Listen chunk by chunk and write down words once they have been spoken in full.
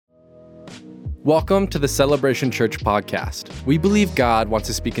Welcome to the Celebration Church podcast. We believe God wants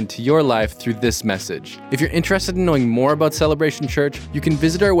to speak into your life through this message. If you're interested in knowing more about Celebration Church, you can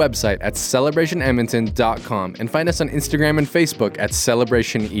visit our website at celebrationedmonton.com and find us on Instagram and Facebook at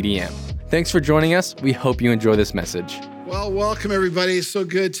celebrationedm. Thanks for joining us. We hope you enjoy this message. Well, welcome everybody. It's so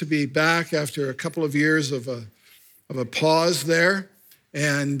good to be back after a couple of years of a pause there.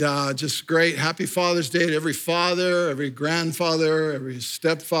 And just great. Happy Father's Day to every father, every grandfather, every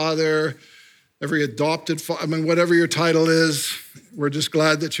stepfather, every adopted father. I mean, whatever your title is, we're just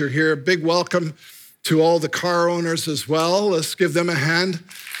glad that you're here. Big welcome to all the car owners as well. Let's give them a hand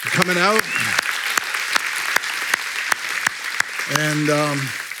for coming out. And,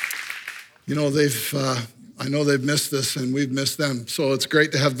 I know they've missed this and we've missed them. So it's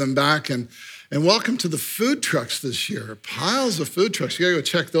great to have them back. And welcome to the food trucks this year. Piles of food trucks. You gotta go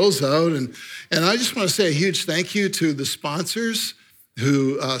check those out. And I just wanna say a huge thank you to the sponsors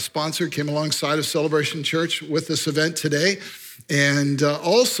who came alongside of Celebration Church with this event today. And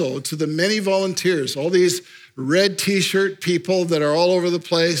also to the many volunteers, all these red t-shirt people that are all over the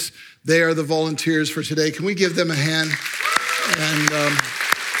place. They are the volunteers for today. Can we give them a hand? And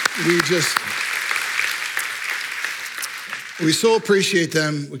we so appreciate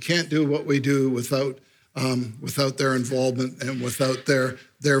them. We can't do what we do without their involvement and without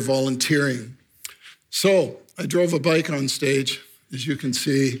their volunteering. So I drove a bike on stage, as you can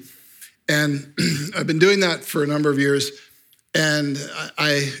see, and I've been doing that for a number of years. And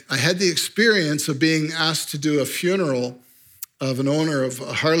I had the experience of being asked to do a funeral of an owner of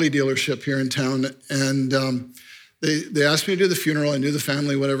a Harley dealership here in town. And they asked me to do the funeral. I knew the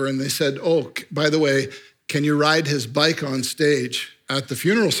family, whatever. And they said, oh, by the way, can you ride his bike on stage at the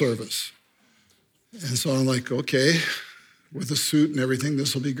funeral service? And so I'm like, okay, with a suit and everything,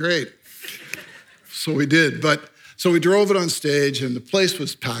 this will be great. So we did. So we drove it on stage and the place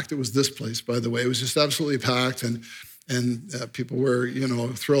was packed. It was this place, by the way. It was just absolutely packed. And people were,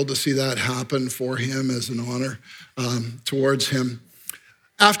 thrilled to see that happen for him as an honor towards him.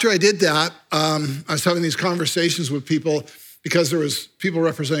 After I did that, I was having these conversations with people because there was people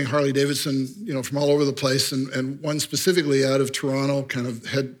representing Harley-Davidson, from all over the place, and one specifically out of Toronto, kind of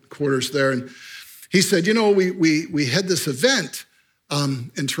headquarters there. And he said, we had this event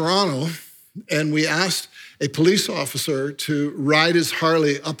in Toronto, and we asked a police officer to ride his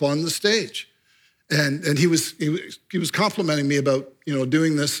Harley up on the stage. And he was complimenting me about,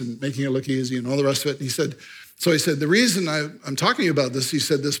 doing this and making it look easy and all the rest of it. And he said, the reason I'm talking to you about this, he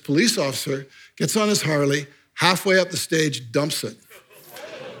said, this police officer gets on his Harley, halfway up the stage, dumps it.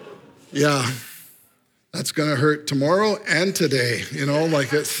 Yeah, that's gonna hurt tomorrow and today,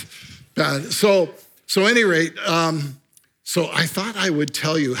 it's bad. So at any rate, so I thought I would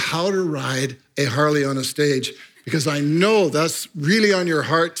tell you how to ride a Harley on a stage because I know that's really on your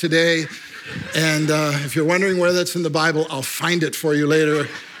heart today. And if you're wondering where that's in the Bible, I'll find it for you later.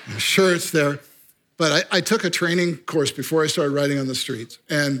 I'm sure it's there. But I took a training course before I started riding on the streets.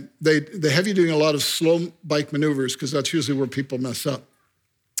 And they have you doing a lot of slow bike maneuvers because that's usually where people mess up.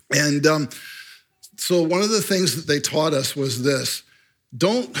 And so one of the things that they taught us was this: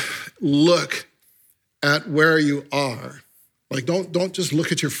 don't look at where you are. Like don't just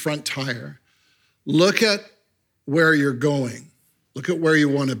look at your front tire. Look at where you're going. Look at where you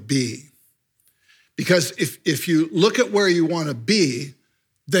want to be. Because if you look at where you want to be,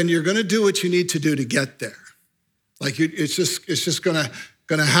 then you're going to do what you need to do to get there. It's just going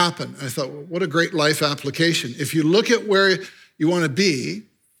to happen. I thought, well, what a great life application. If you look at where you want to be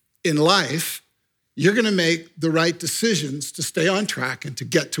in life, you're going to make the right decisions to stay on track and to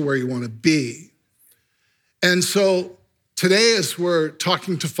get to where you want to be. And so today, as we're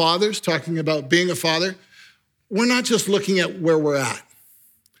talking to fathers, talking about being a father, we're not just looking at where we're at.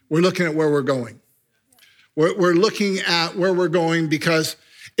 We're looking at where we're going. We're looking at where we're going because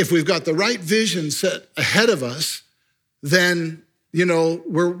if we've got the right vision set ahead of us, then,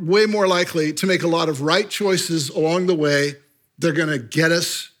 we're way more likely to make a lot of right choices along the way. They're going to get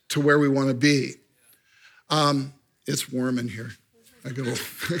us to where we want to be. It's warm in here. I gotta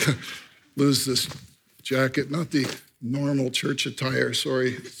lose this jacket, not the normal church attire.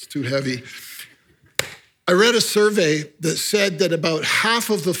 Sorry, it's too heavy. I read a survey that said that about half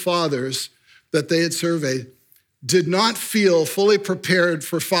of the fathers that they had surveyed did not feel fully prepared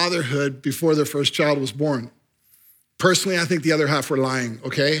for fatherhood before their first child was born. Personally, I think the other half were lying,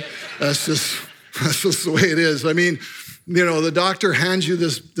 okay? That's just the way it is. I mean, the doctor hands you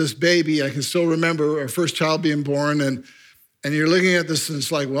this baby. I can still remember our first child being born, and you're looking at this and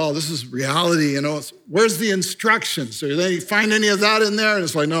it's like, well, this is reality, where's the instructions? Did they find any of that in there? And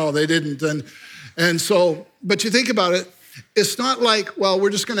it's like, no, they didn't. And so, but you think about it, it's not like, well, we're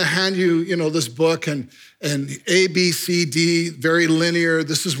just going to hand you, this book and A, B, C, D, very linear.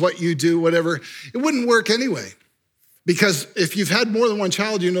 This is what you do, whatever. It wouldn't work anyway. Because if you've had more than one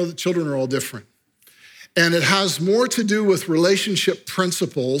child, you know that children are all different. And it has more to do with relationship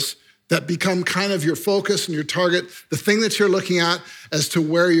principles that become kind of your focus and your target, the thing that you're looking at as to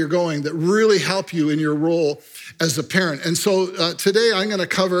where you're going that really help you in your role as a parent. And so today I'm going to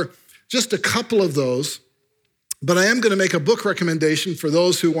cover just a couple of those, but I am going to make a book recommendation for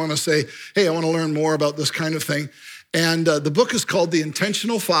those who want to say, hey, I want to learn more about this kind of thing. And the book is called The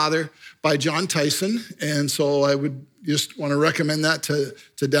Intentional Father by John Tyson. And so I would just want to recommend that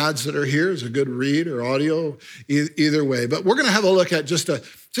to dads that are here. It's a good read or audio, either way. But we're going to have a look at just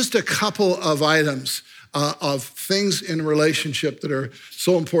a couple of items of things in relationship that are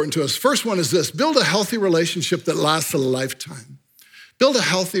so important to us. First one is this: build a healthy relationship that lasts a lifetime. Build a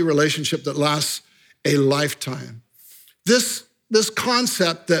healthy relationship that lasts a lifetime. This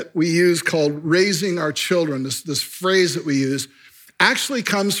concept that we use called raising our children, this phrase that we use, actually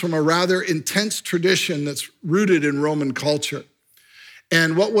comes from a rather intense tradition that's rooted in Roman culture.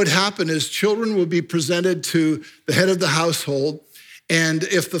 And what would happen is children would be presented to the head of the household, and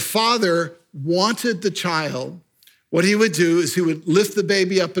if the father wanted the child, what he would do is he would lift the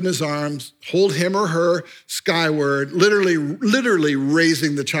baby up in his arms, hold him or her skyward, literally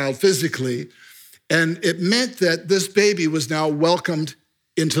raising the child physically. And it meant that this baby was now welcomed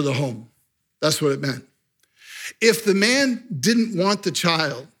into the home. That's what it meant. If the man didn't want the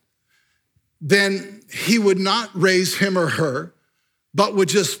child, then he would not raise him or her, but would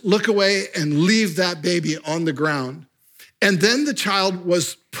just look away and leave that baby on the ground. And then the child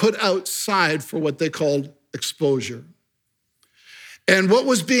was put outside for what they called exposure. And what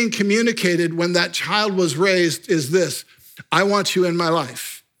was being communicated when that child was raised is this: I want you in my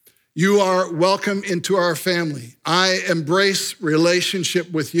life. You are welcome into our family. I embrace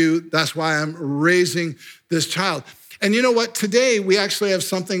relationship with you. That's why I'm raising this child. And you know what? Today, we actually have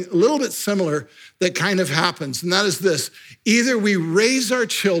something a little bit similar that kind of happens. And that is this: either we raise our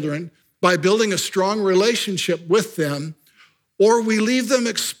children by building a strong relationship with them, or we leave them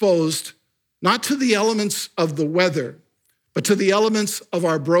exposed, not to the elements of the weather, but to the elements of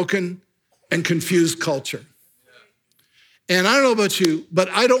our broken and confused culture. And I don't know about you, but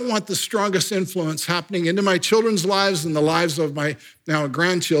I don't want the strongest influence happening into my children's lives and the lives of my now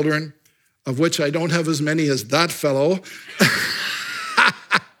grandchildren, of which I don't have as many as that fellow.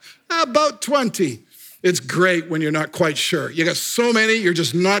 About 20. It's great when you're not quite sure. You got so many, you're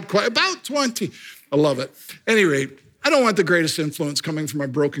just not quite, about 20. I love it. At any rate, I don't want the greatest influence coming from a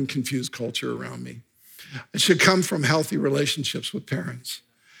broken, confused culture around me. It should come from healthy relationships with parents.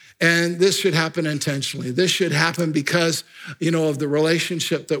 And this should happen intentionally. This should happen because, of the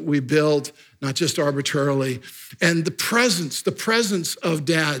relationship that we build, not just arbitrarily. And the presence of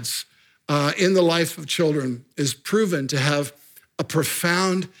dads in the life of children is proven to have a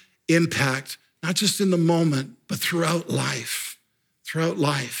profound impact, not just in the moment, but throughout life. Throughout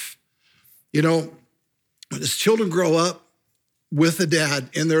life. As children grow up with a dad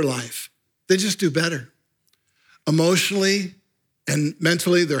in their life, they just do better. Emotionally and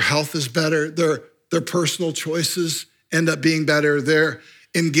mentally, their health is better. Their personal choices end up being better. Their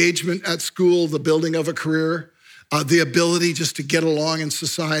engagement at school, the building of a career, the ability just to get along in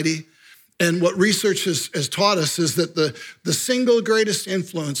society. And what research has taught us is that the single greatest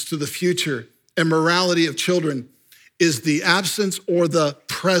influence to the future and morality of children is the absence or the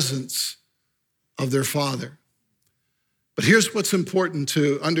presence of their father. But here's what's important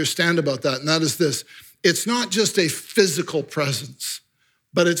to understand about that, and that is this: it's not just a physical presence,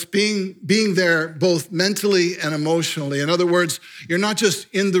 but it's being there both mentally and emotionally. In other words, you're not just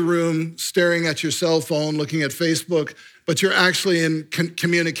in the room staring at your cell phone, looking at Facebook, but you're actually in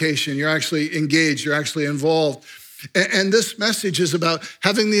communication. You're actually engaged. You're actually involved. And this message is about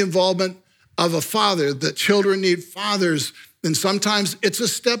having the involvement of a father, that children need fathers. And sometimes it's a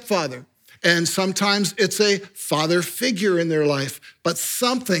stepfather. And sometimes it's a father figure in their life. But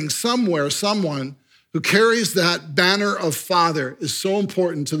something, somewhere, someone who carries that banner of father is so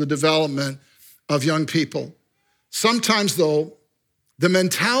important to the development of young people. Sometimes, though, the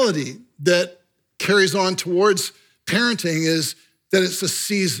mentality that carries on towards parenting is that it's a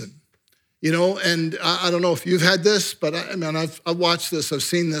season, and I don't know if you've had this, but I've watched this, I've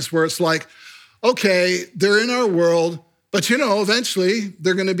seen this, where it's like, okay, they're in our world, but eventually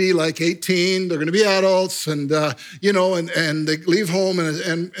they're going to be like 18, they're going to be adults, and and they leave home,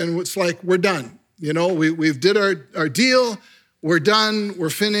 and it's like, we're done. We've did our deal, we're done, we're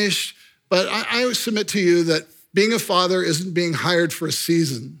finished. But I submit to you that being a father isn't being hired for a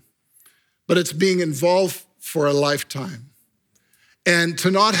season, but it's being involved for a lifetime. And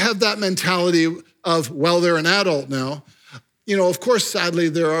to not have that mentality of, well, they're an adult now. Of course, sadly,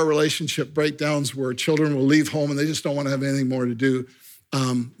 there are relationship breakdowns where children will leave home and they just don't want to have anything more to do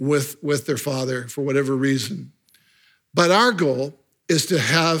with their father for whatever reason. But our goal is to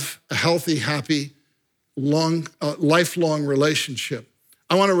have a healthy, happy, lifelong relationship.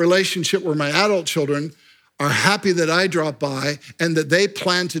 I want a relationship where my adult children are happy that I drop by and that they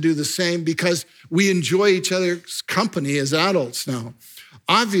plan to do the same because we enjoy each other's company as adults now.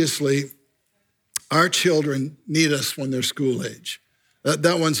 Obviously, our children need us when they're school age.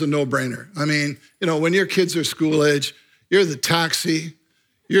 That one's a no-brainer. I mean, when your kids are school age, you're the taxi,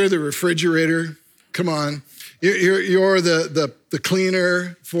 you're the refrigerator. Come on. You're the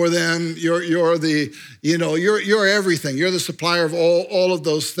cleaner for them. You're the, you're everything. You're the supplier of all of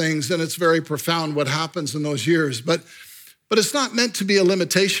those things. And it's very profound what happens in those years. But it's not meant to be a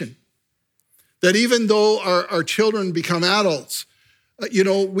limitation. That even though our children become adults,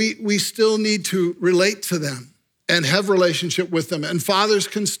 we still need to relate to them and have relationship with them. And fathers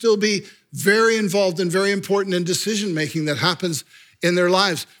can still be very involved and very important in decision-making that happens in their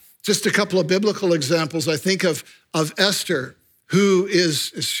lives. Just a couple of biblical examples. I think of Esther,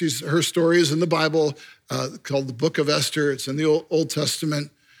 her story is in the Bible called the Book of Esther. It's in the Old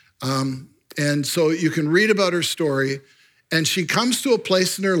Testament. And so you can read about her story. And she comes to a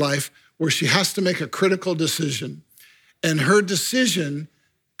place in her life where she has to make a critical decision. And her decision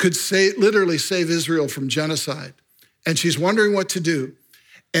could literally save Israel from genocide. And she's wondering what to do.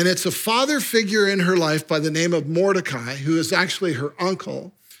 And it's a father figure in her life by the name of Mordecai, who is actually her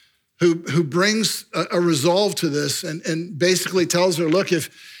uncle, who brings a resolve to this and basically tells her, look,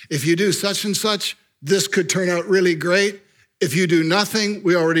 if you do such and such, this could turn out really great. If you do nothing,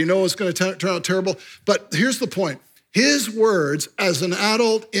 we already know it's going to turn out terrible. But here's the point. His words as an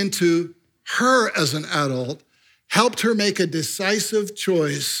adult into her as an adult helped her make a decisive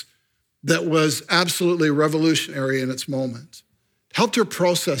choice that was absolutely revolutionary in its moment. Helped her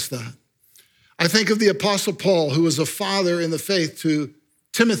process that. I think of the Apostle Paul, who was a father in the faith to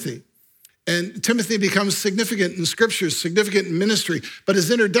Timothy. And Timothy becomes significant in scriptures, significant in ministry. But his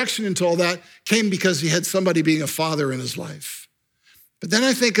introduction into all that came because he had somebody being a father in his life. But then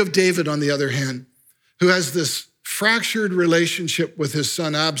I think of David, on the other hand, who has this fractured relationship with his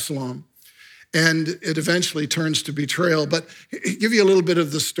son Absalom. And it eventually turns to betrayal. But I'll give you a little bit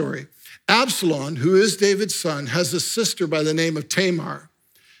of the story. Absalom, who is David's son, has a sister by the name of Tamar.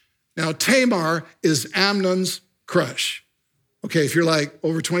 Now, Tamar is Amnon's crush. Okay, if you're like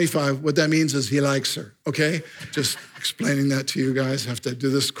over 25, what that means is he likes her, okay? Just explaining that to you guys. I have to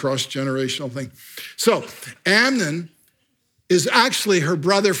do this cross-generational thing. So Amnon is actually her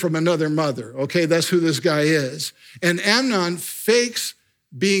brother from another mother, okay? That's who this guy is. And Amnon fakes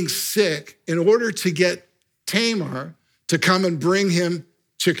being sick in order to get Tamar to come and bring him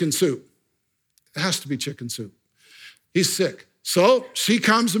chicken soup. It has to be chicken soup. He's sick. So she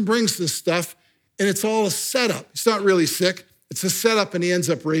comes and brings this stuff, and it's all a setup. He's not really sick. It's a setup, and he ends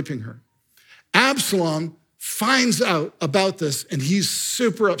up raping her. Absalom finds out about this, and he's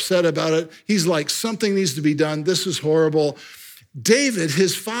super upset about it. He's like, something needs to be done. This is horrible. David,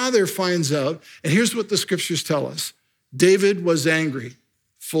 his father, finds out, and here's what the scriptures tell us. David was angry,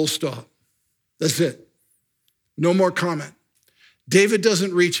 full stop. That's it. No more comment. David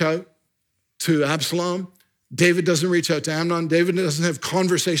doesn't reach out to Absalom. David doesn't reach out to Amnon. David doesn't have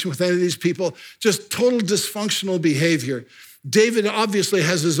conversation with any of these people. Just total dysfunctional behavior. David obviously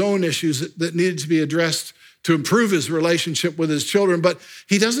has his own issues that needed to be addressed to improve his relationship with his children, but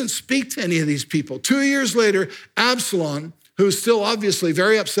he doesn't speak to any of these people. 2 years later, Absalom, who's still obviously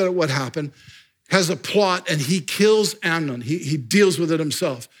very upset at what happened, has a plot and he kills Amnon. He deals with it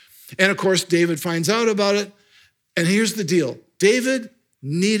himself. And of course, David finds out about it. And here's the deal. David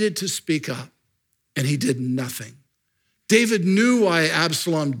needed to speak up and he did nothing. David knew why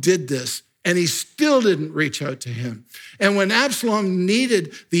Absalom did this, and he still didn't reach out to him. And when Absalom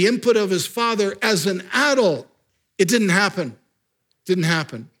needed the input of his father as an adult, it didn't happen. Didn't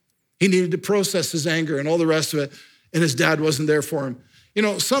happen. He needed to process his anger and all the rest of it, and his dad wasn't there for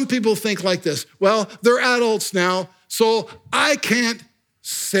him. Some people think like this. Well, they're adults now, so I can't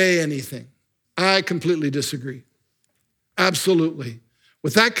say anything. I completely disagree. Absolutely.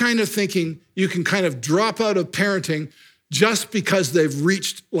 With that kind of thinking, you can kind of drop out of parenting just because they've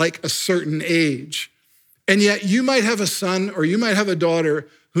reached like a certain age. And yet you might have a son or you might have a daughter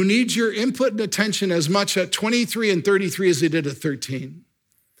who needs your input and attention as much at 23 and 33 as they did at 13.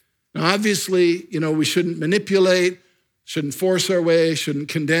 Now, obviously, we shouldn't manipulate, shouldn't force our way, shouldn't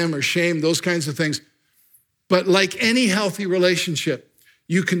condemn or shame, those kinds of things. But like any healthy relationship,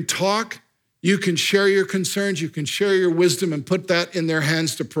 you can talk, You can share your concerns, you can share your wisdom and put that in their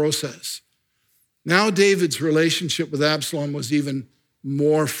hands to process. Now David's relationship with Absalom was even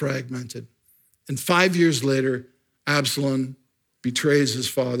more fragmented. And 5 years later, Absalom betrays his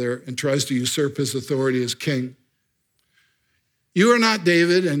father and tries to usurp his authority as king. You are not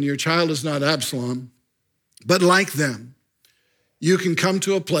David and your child is not Absalom, but like them, you can come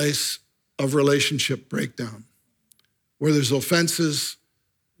to a place of relationship breakdown where there's offenses,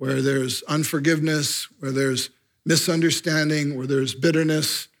 where there's unforgiveness, where there's misunderstanding, where there's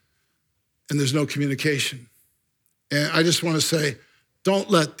bitterness, and there's no communication. And I just want to say, don't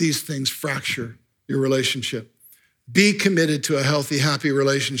let these things fracture your relationship. Be committed to a healthy, happy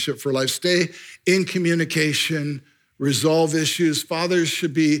relationship for life. Stay in communication, resolve issues. Fathers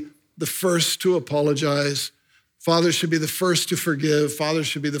should be the first to apologize. Fathers should be the first to forgive. Fathers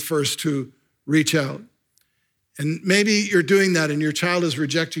should be the first to reach out. And maybe you're doing that and your child is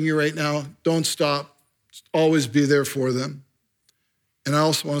rejecting you right now. Don't stop. Always be there for them. And I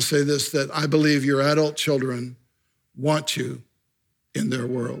also want to say this, that I believe your adult children want you in their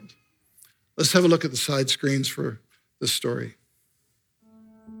world. Let's have a look at the side screens for this story.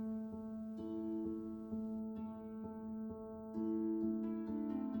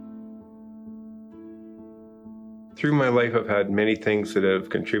 Through my life, I've had many things that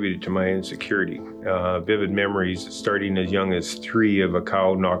have contributed to my insecurity. Vivid memories starting as young as 3 of a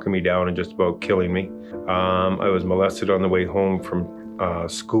cow knocking me down and just about killing me. I was molested on the way home from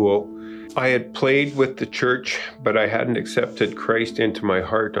school. I had played with the church, but I hadn't accepted Christ into my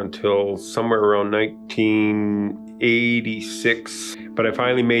heart until somewhere around 1986. But I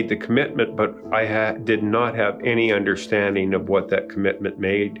finally made the commitment, but I did not have any understanding of what that commitment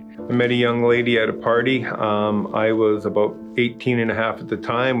made. I met a young lady at a party. I was about 18 and a half at the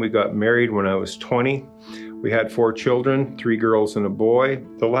time. We got married when I was 20. We had 4 children, 3 girls and a boy.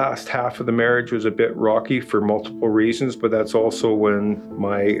 The last half of the marriage was a bit rocky for multiple reasons, but that's also when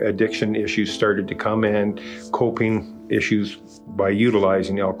my addiction issues started to come and coping issues by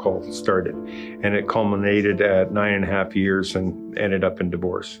utilizing alcohol started. And it culminated at 9.5 years and ended up in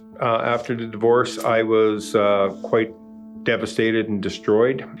divorce. After the divorce, I was quite devastated and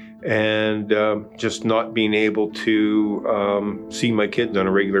destroyed, and just not being able to see my kids on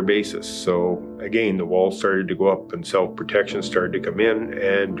a regular basis. So again, the walls started to go up and self-protection started to come in,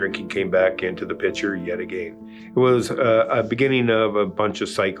 and drinking came back into the picture yet again. It was a beginning of a bunch of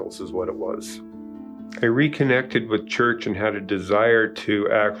cycles is what it was. I reconnected with church and had a desire to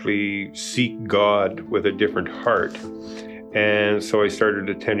actually seek God with a different heart. And so I started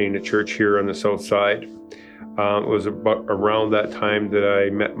attending a church here on the south side. It was about around that time that I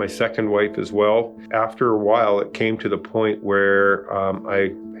met my second wife as well. After a while, it came to the point where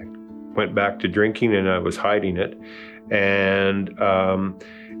I went back to drinking and I was hiding it. And,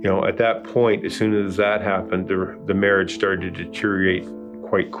 at that point, as soon as that happened, the marriage started to deteriorate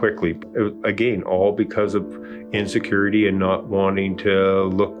quite quickly. It was, again, all because of insecurity and not wanting to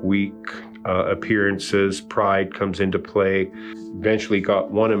look weak. Appearances, pride comes into play. Eventually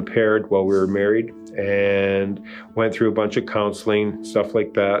got one impaired while we were married and went through a bunch of counseling, stuff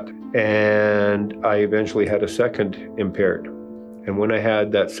like that. And I eventually had a second impaired. And when I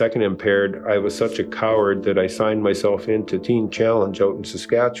had that second impaired, I was such a coward that I signed myself into Teen Challenge out in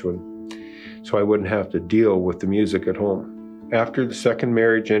Saskatchewan so I wouldn't have to deal with the music at home. After the second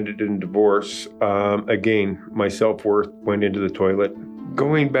marriage ended in divorce, again, my self-worth went into the toilet.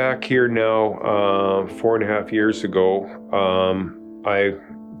 Going back here now, 4.5 years ago, I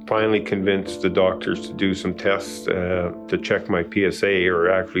finally convinced the doctors to do some tests to check my PSA, or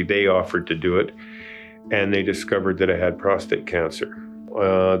actually they offered to do it, and they discovered that I had prostate cancer.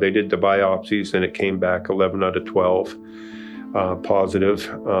 They did the biopsies and it came back 11 out of 12 positive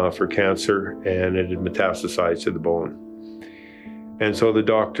for cancer, and it had metastasized to the bone. And so the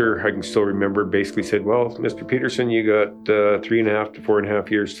doctor, I can still remember, basically said, well, Mr. Peterson, you got 3.5 to 4.5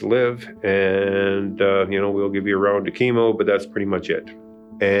 years to live, and, we'll give you a round of chemo, but that's pretty much it.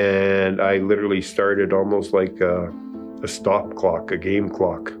 And I literally started almost like a stop clock, a game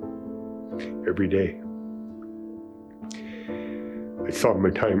clock, every day. I saw my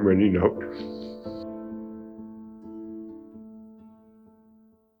time running out.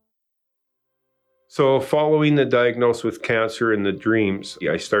 So following the diagnosis with cancer and the dreams,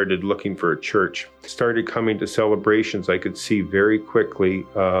 I started looking for a church. Started coming to celebrations. I could see very quickly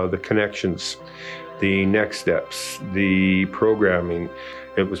the connections, the next steps, the programming.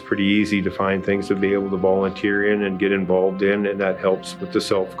 It was pretty easy to find things to be able to volunteer in and get involved in, and that helps with the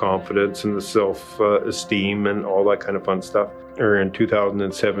self-confidence and the self-esteem and all that kind of fun stuff. Or in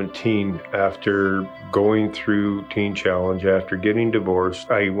 2017, after going through Teen Challenge, after getting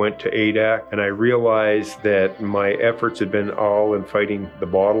divorced, I went to ADAC and I realized that my efforts had been all in fighting the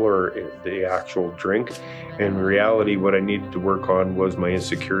bottle or the actual drink. In reality, what I needed to work on was my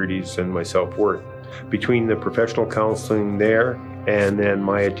insecurities and my self-worth. Between the professional counseling there and then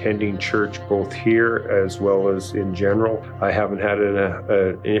my attending church, both here as well as in general, I haven't had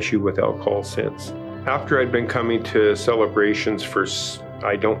an issue with alcohol since. After I'd been coming to celebrations for,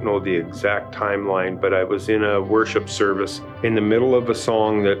 I don't know the exact timeline, but I was in a worship service in the middle of a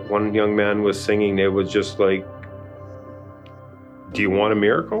song that one young man was singing. It was just like, "Do you want a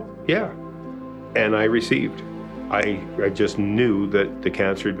miracle?" Yeah. And I received. I just knew that the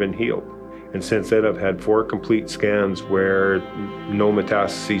cancer had been healed. And since then, I've had 4 complete scans where no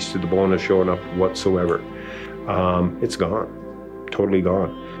metastases to the bone has shown up whatsoever. It's gone, totally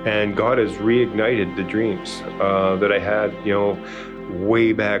gone. And God has reignited the dreams that I had,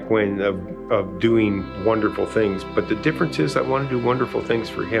 way back when of doing wonderful things. But the difference is I want to do wonderful things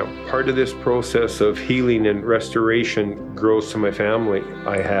for Him. Part of this process of healing and restoration grows to my family.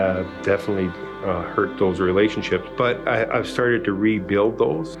 I have definitely hurt those relationships, but I've started to rebuild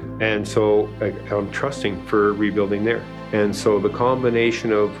those. And so I'm trusting for rebuilding there. And so the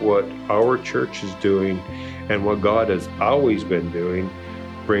combination of what our church is doing and what God has always been doing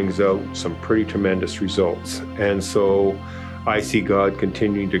brings out some pretty tremendous results. And so I see God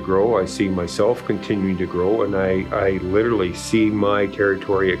continuing to grow. I see myself continuing to grow. And I literally see my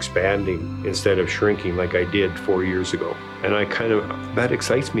territory expanding instead of shrinking like I did 4 years ago. And that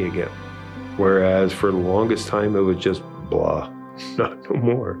excites me again. Whereas for the longest time, it was just blah, no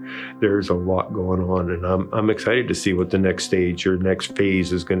more. There's a lot going on, and I'm excited to see what the next stage or next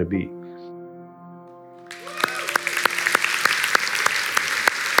phase is going to be.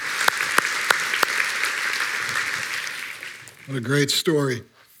 What a great story.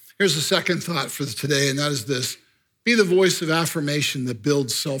 Here's a second thought for today, and that is this. Be the voice of affirmation that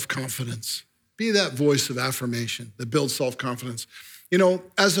builds self-confidence. Be that voice of affirmation that builds self-confidence.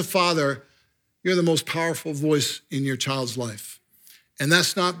 As a father, you're the most powerful voice in your child's life. And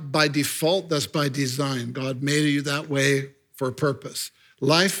that's not by default, that's by design. God made you that way for a purpose.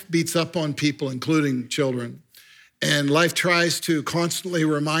 Life beats up on people, including children. And life tries to constantly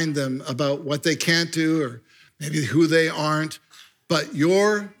remind them about what they can't do or maybe who they aren't. But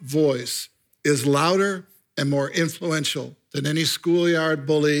your voice is louder and more influential than any schoolyard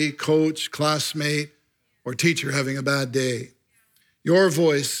bully, coach, classmate, or teacher having a bad day. Your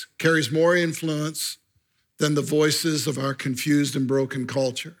voice carries more influence than the voices of our confused and broken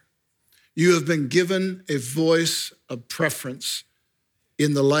culture. You have been given a voice of preference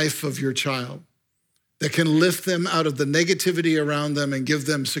in the life of your child that can lift them out of the negativity around them and give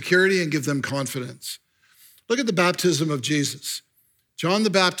them security and give them confidence. Look at the baptism of Jesus. John the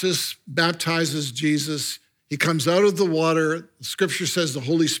Baptist baptizes Jesus. He comes out of the water. The scripture says the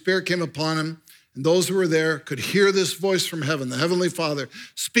Holy Spirit came upon him. And those who were there could hear this voice from heaven. The Heavenly Father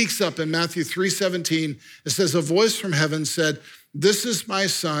speaks up in Matthew 3:17. It says, a voice from heaven said, "This is my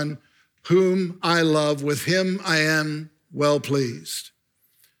Son, whom I love. With him I am well pleased."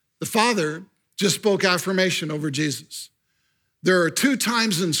 The Father just spoke affirmation over Jesus. There are 2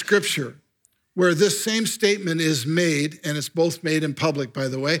 times in Scripture where this same statement is made, and it's both made in public, by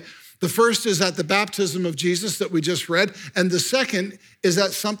the way. The first is at the baptism of Jesus that we just read, and the second is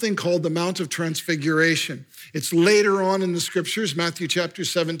at something called the Mount of Transfiguration. It's later on in the scriptures, Matthew chapter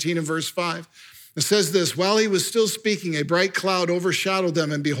 17 and verse 5. It says this, while he was still speaking, a bright cloud overshadowed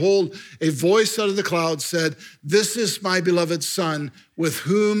them, and behold, a voice out of the cloud said, "This is my beloved Son, with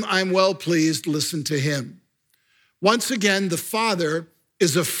whom I'm well pleased, listen to him." Once again, the Father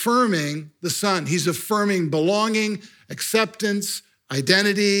is affirming the Son. He's affirming belonging, acceptance,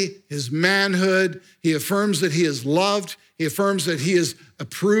 identity, his manhood. He affirms that he is loved. He affirms that he is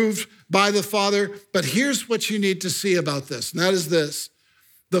approved by the Father. But here's what you need to see about this, and that is this.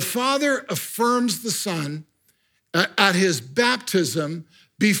 The Father affirms the Son at his baptism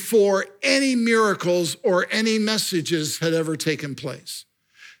before any miracles or any messages had ever taken place.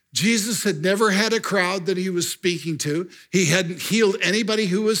 Jesus had never had a crowd that he was speaking to. He hadn't healed anybody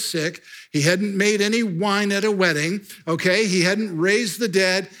who was sick. He hadn't made any wine at a wedding, okay? He hadn't raised the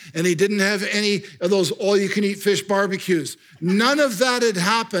dead, and he didn't have any of those all-you-can-eat fish barbecues. None of that had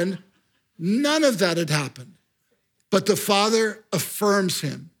happened. None of that had happened. But the Father affirms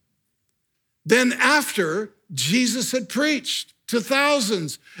him. Then after, Jesus had preached to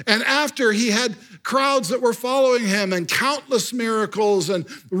thousands. And after he had crowds that were following him and countless miracles and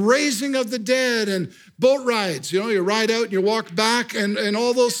raising of the dead and boat rides, you ride out and you walk back and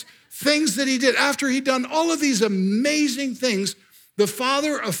all those things that he did. After he'd done all of these amazing things, the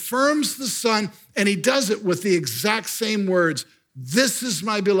Father affirms the Son, and he does it with the exact same words. This is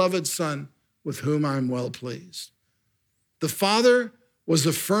my beloved Son with whom I'm well pleased. The Father was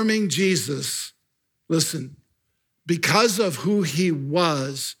affirming Jesus, listen, because of who he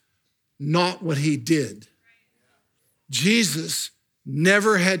was, not what he did. Jesus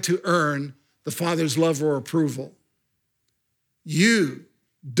never had to earn the Father's love or approval. You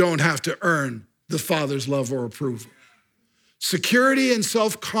don't have to earn the Father's love or approval. Security and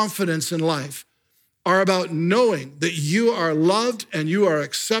self-confidence in life are about knowing that you are loved and you are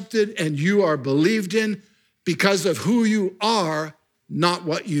accepted and you are believed in because of who you are, not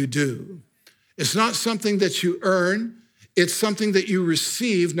what you do. It's not something that you earn. It's something that you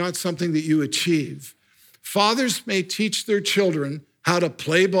receive, not something that you achieve. Fathers may teach their children how to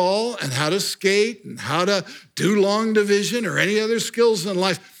play ball and how to skate and how to do long division or any other skills in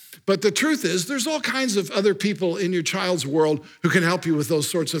life. But the truth is, there's all kinds of other people in your child's world who can help you with those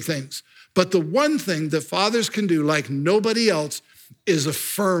sorts of things. But the one thing that fathers can do like nobody else is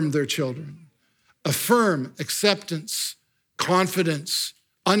affirm their children. Affirm acceptance, confidence,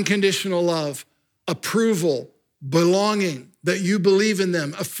 unconditional love, approval, belonging, that you believe in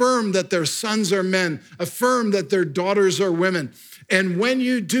them. Affirm that their sons are men. Affirm that their daughters are women. And when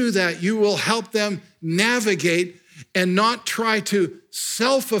you do that, you will help them navigate and not try to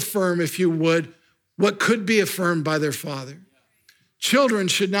self-affirm, if you would, what could be affirmed by their father. Children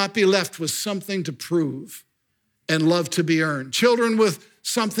should not be left with something to prove and love to be earned. Children with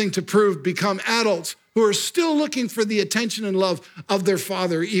something to prove become adults who are still looking for the attention and love of their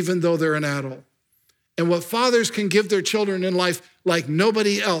father, even though they're an adult. And what fathers can give their children in life like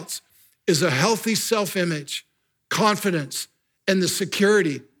nobody else is a healthy self-image, confidence, and the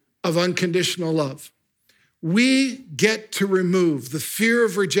security of unconditional love. We get to remove the fear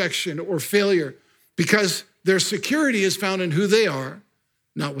of rejection or failure because their security is found in who they are,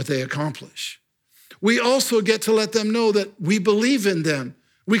 not what they accomplish. We also get to let them know that we believe in them.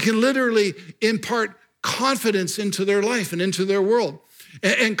 We can literally impart confidence into their life and into their world.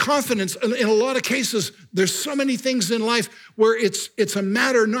 And confidence, in a lot of cases, there's so many things in life where it's a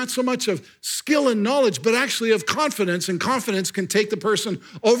matter not so much of skill and knowledge, but actually of confidence. And confidence can take the person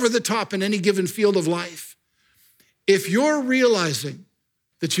over the top in any given field of life. If you're realizing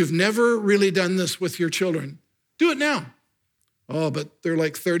that you've never really done this with your children, do it now. Oh, but they're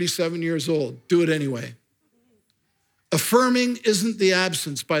like 37 years old. Do it anyway. Affirming isn't the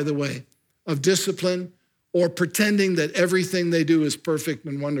absence, by the way, of discipline or pretending that everything they do is perfect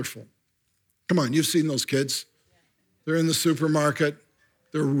and wonderful. Come on, you've seen those kids. They're in the supermarket.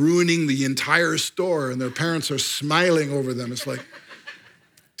 They're ruining the entire store, and their parents are smiling over them. It's like,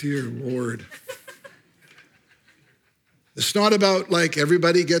 dear Lord. It's not about like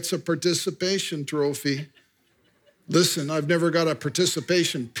everybody gets a participation trophy. Listen, I've never got a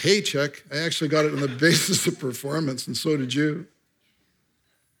participation paycheck. I actually got it on the basis of performance, and so did you.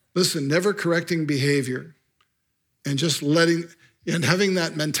 Listen, never correcting behavior and just having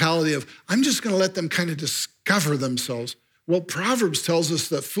that mentality of, I'm just going to let them kind of discover themselves. Well, Proverbs tells us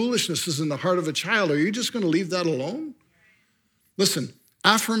that foolishness is in the heart of a child. Are you just going to leave that alone? Listen,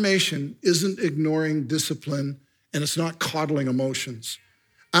 affirmation isn't ignoring discipline, and it's not coddling emotions.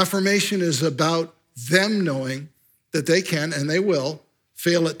 Affirmation is about them knowing that they can and they will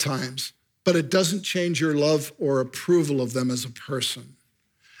fail at times, but it doesn't change your love or approval of them as a person.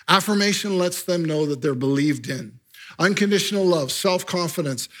 Affirmation lets them know that they're believed in. Unconditional love,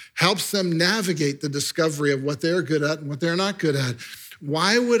 self-confidence helps them navigate the discovery of what they're good at and what they're not good at.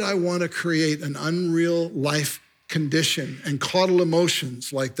 Why would I want to create an unreal life condition and coddle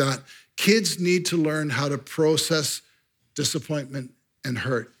emotions like that? Kids need to learn how to process disappointment and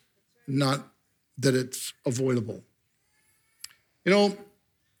hurt, not that it's avoidable. You know,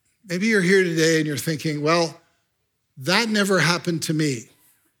 maybe you're here today and you're thinking, well, that never happened to me.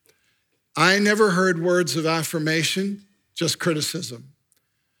 I never heard words of affirmation, just criticism.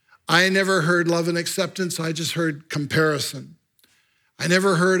 I never heard love and acceptance, I just heard comparison. I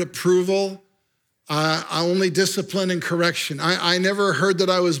never heard approval, only discipline and correction. I never heard that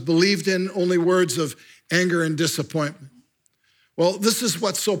I was believed in, only words of anger and disappointment. Well, this is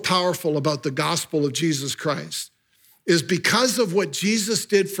what's so powerful about the gospel of Jesus Christ, is because of what Jesus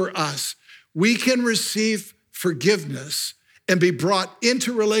did for us, we can receive forgiveness and be brought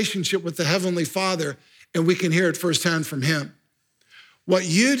into relationship with the Heavenly Father, and we can hear it firsthand from Him. What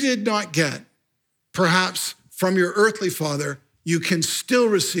you did not get, perhaps from your earthly father, you can still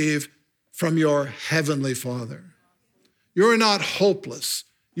receive from your heavenly Father. You're not hopeless.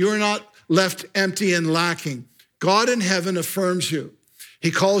 You're not left empty and lacking. God in heaven affirms you.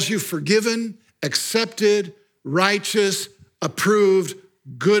 He calls you forgiven, accepted, righteous, approved,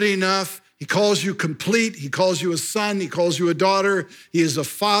 good enough. He calls you complete. He calls you a son. He calls you a daughter. He is a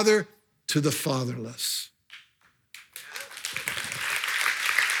father to the fatherless.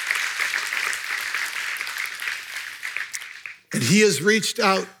 And he has reached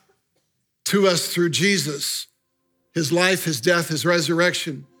out to us through Jesus, his life, his death, his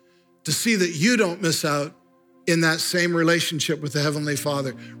resurrection, to see that you don't miss out in that same relationship with the Heavenly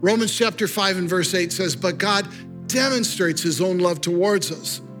Father. Romans chapter 5 and verse 8 says, but God demonstrates his own love towards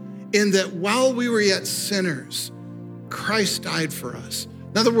us in that while we were yet sinners, Christ died for us.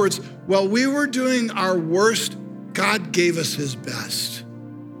 In other words, while we were doing our worst, God gave us his best.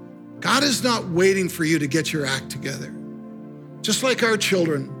 God is not waiting for you to get your act together. Just like our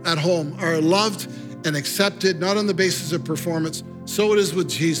children at home are loved and accepted, not on the basis of performance, so it is with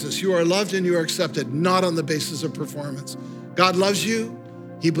Jesus. You are loved and you are accepted, not on the basis of performance. God loves you.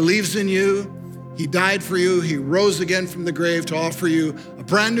 He believes in you. He died for you. He rose again from the grave to offer you a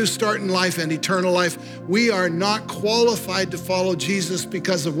brand new start in life and eternal life. We are not qualified to follow Jesus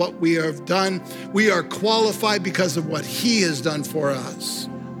because of what we have done. We are qualified because of what he has done for us.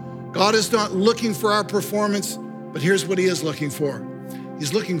 God is not looking for our performance, but here's what he is looking for.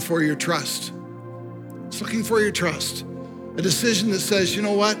 He's looking for your trust. He's looking for your trust. A decision that says, you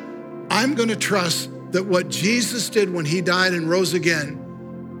know what? I'm going to trust that what Jesus did when he died and rose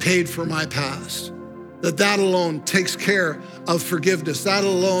again paid for my past. That alone takes care of forgiveness. That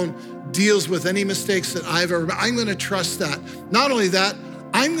alone deals with any mistakes that I've ever made. I'm going to trust that. Not only that,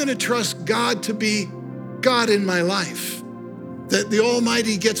 I'm going to trust God to be God in my life. That the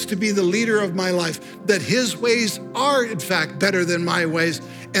Almighty gets to be the leader of my life, that his ways are, in fact, better than my ways,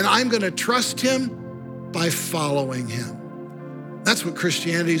 and I'm going to trust him by following him. That's what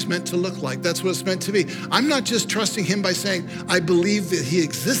Christianity is meant to look like. That's what it's meant to be. I'm not just trusting him by saying, I believe that he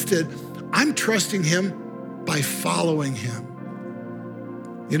existed. I'm trusting him by following him.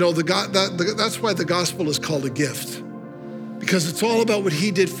 You know, that's why the gospel is called a gift, because it's all about what he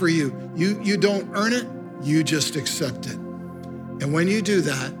did for you. You don't earn it, you just accept it. And when you do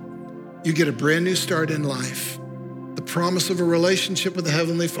that, you get a brand new start in life, the promise of a relationship with the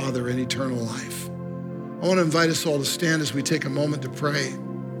Heavenly Father and eternal life. I want to invite us all to stand as we take a moment to pray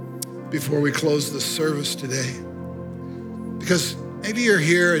before we close this service today. Because maybe you're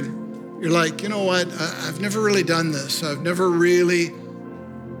here and you're like, you know what? I've never really done this. I've never really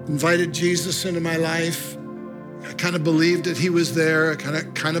invited Jesus into my life. I kind of believed that he was there. I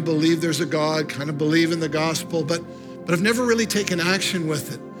kind of believe there's a God, kind of believe in the gospel, but I've never really taken action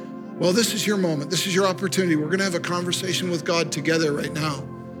with it. Well, this is your moment. This is your opportunity. We're going to have a conversation with God together right now.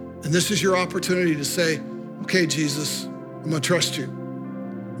 And this is your opportunity to say, okay, Jesus, I'm going to trust you.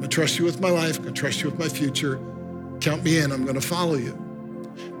 I'm going to trust you with my life. I'm going to trust you with my future. Count me in. I'm going to follow you.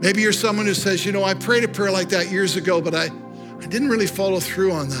 Maybe you're someone who says, you know, I prayed a prayer like that years ago, but I didn't really follow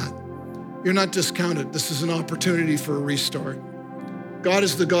through on that. You're not discounted. This is an opportunity for a restart. God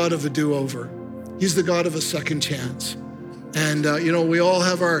is the God of a do-over. He's the God of a second chance. And, you know, we all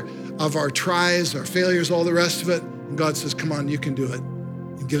have our tries, our failures, all the rest of it. And God says, come on, you can do it.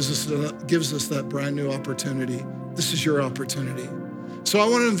 And gives us that brand new opportunity. This is your opportunity. So I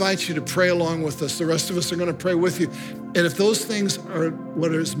want to invite you to pray along with us. The rest of us are going to pray with you. And if those things are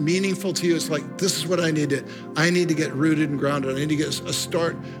what is meaningful to you, it's like, this is what I need to get rooted and grounded. I need to get a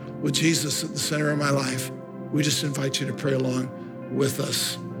start with Jesus at the center of my life. We just invite you to pray along with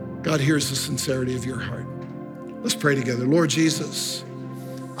us. God hears the sincerity of your heart. Let's pray together. Lord Jesus,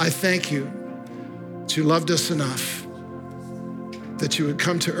 I thank you that you loved us enough, that you would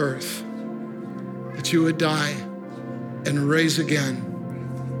come to earth, that you would die and raise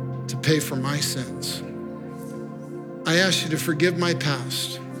again to pay for my sins. I ask you to forgive my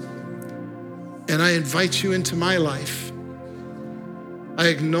past, and I invite you into my life. I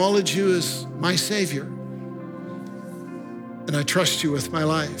acknowledge you as my Savior, and I trust you with my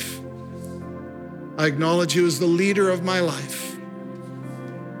life. I acknowledge you as the leader of my life,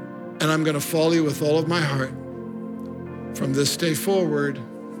 and I'm going to follow you with all of my heart from this day forward.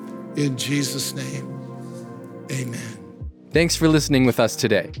 In Jesus' name, amen. Thanks for listening with us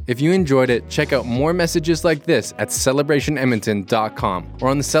today. If you enjoyed it, check out more messages like this at celebrationedmonton.com or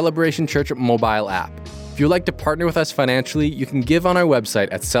on the Celebration Church mobile app. If you'd like to partner with us financially, you can give on our website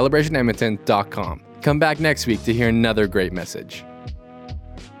at celebrationedmonton.com. Come back next week to hear another great message.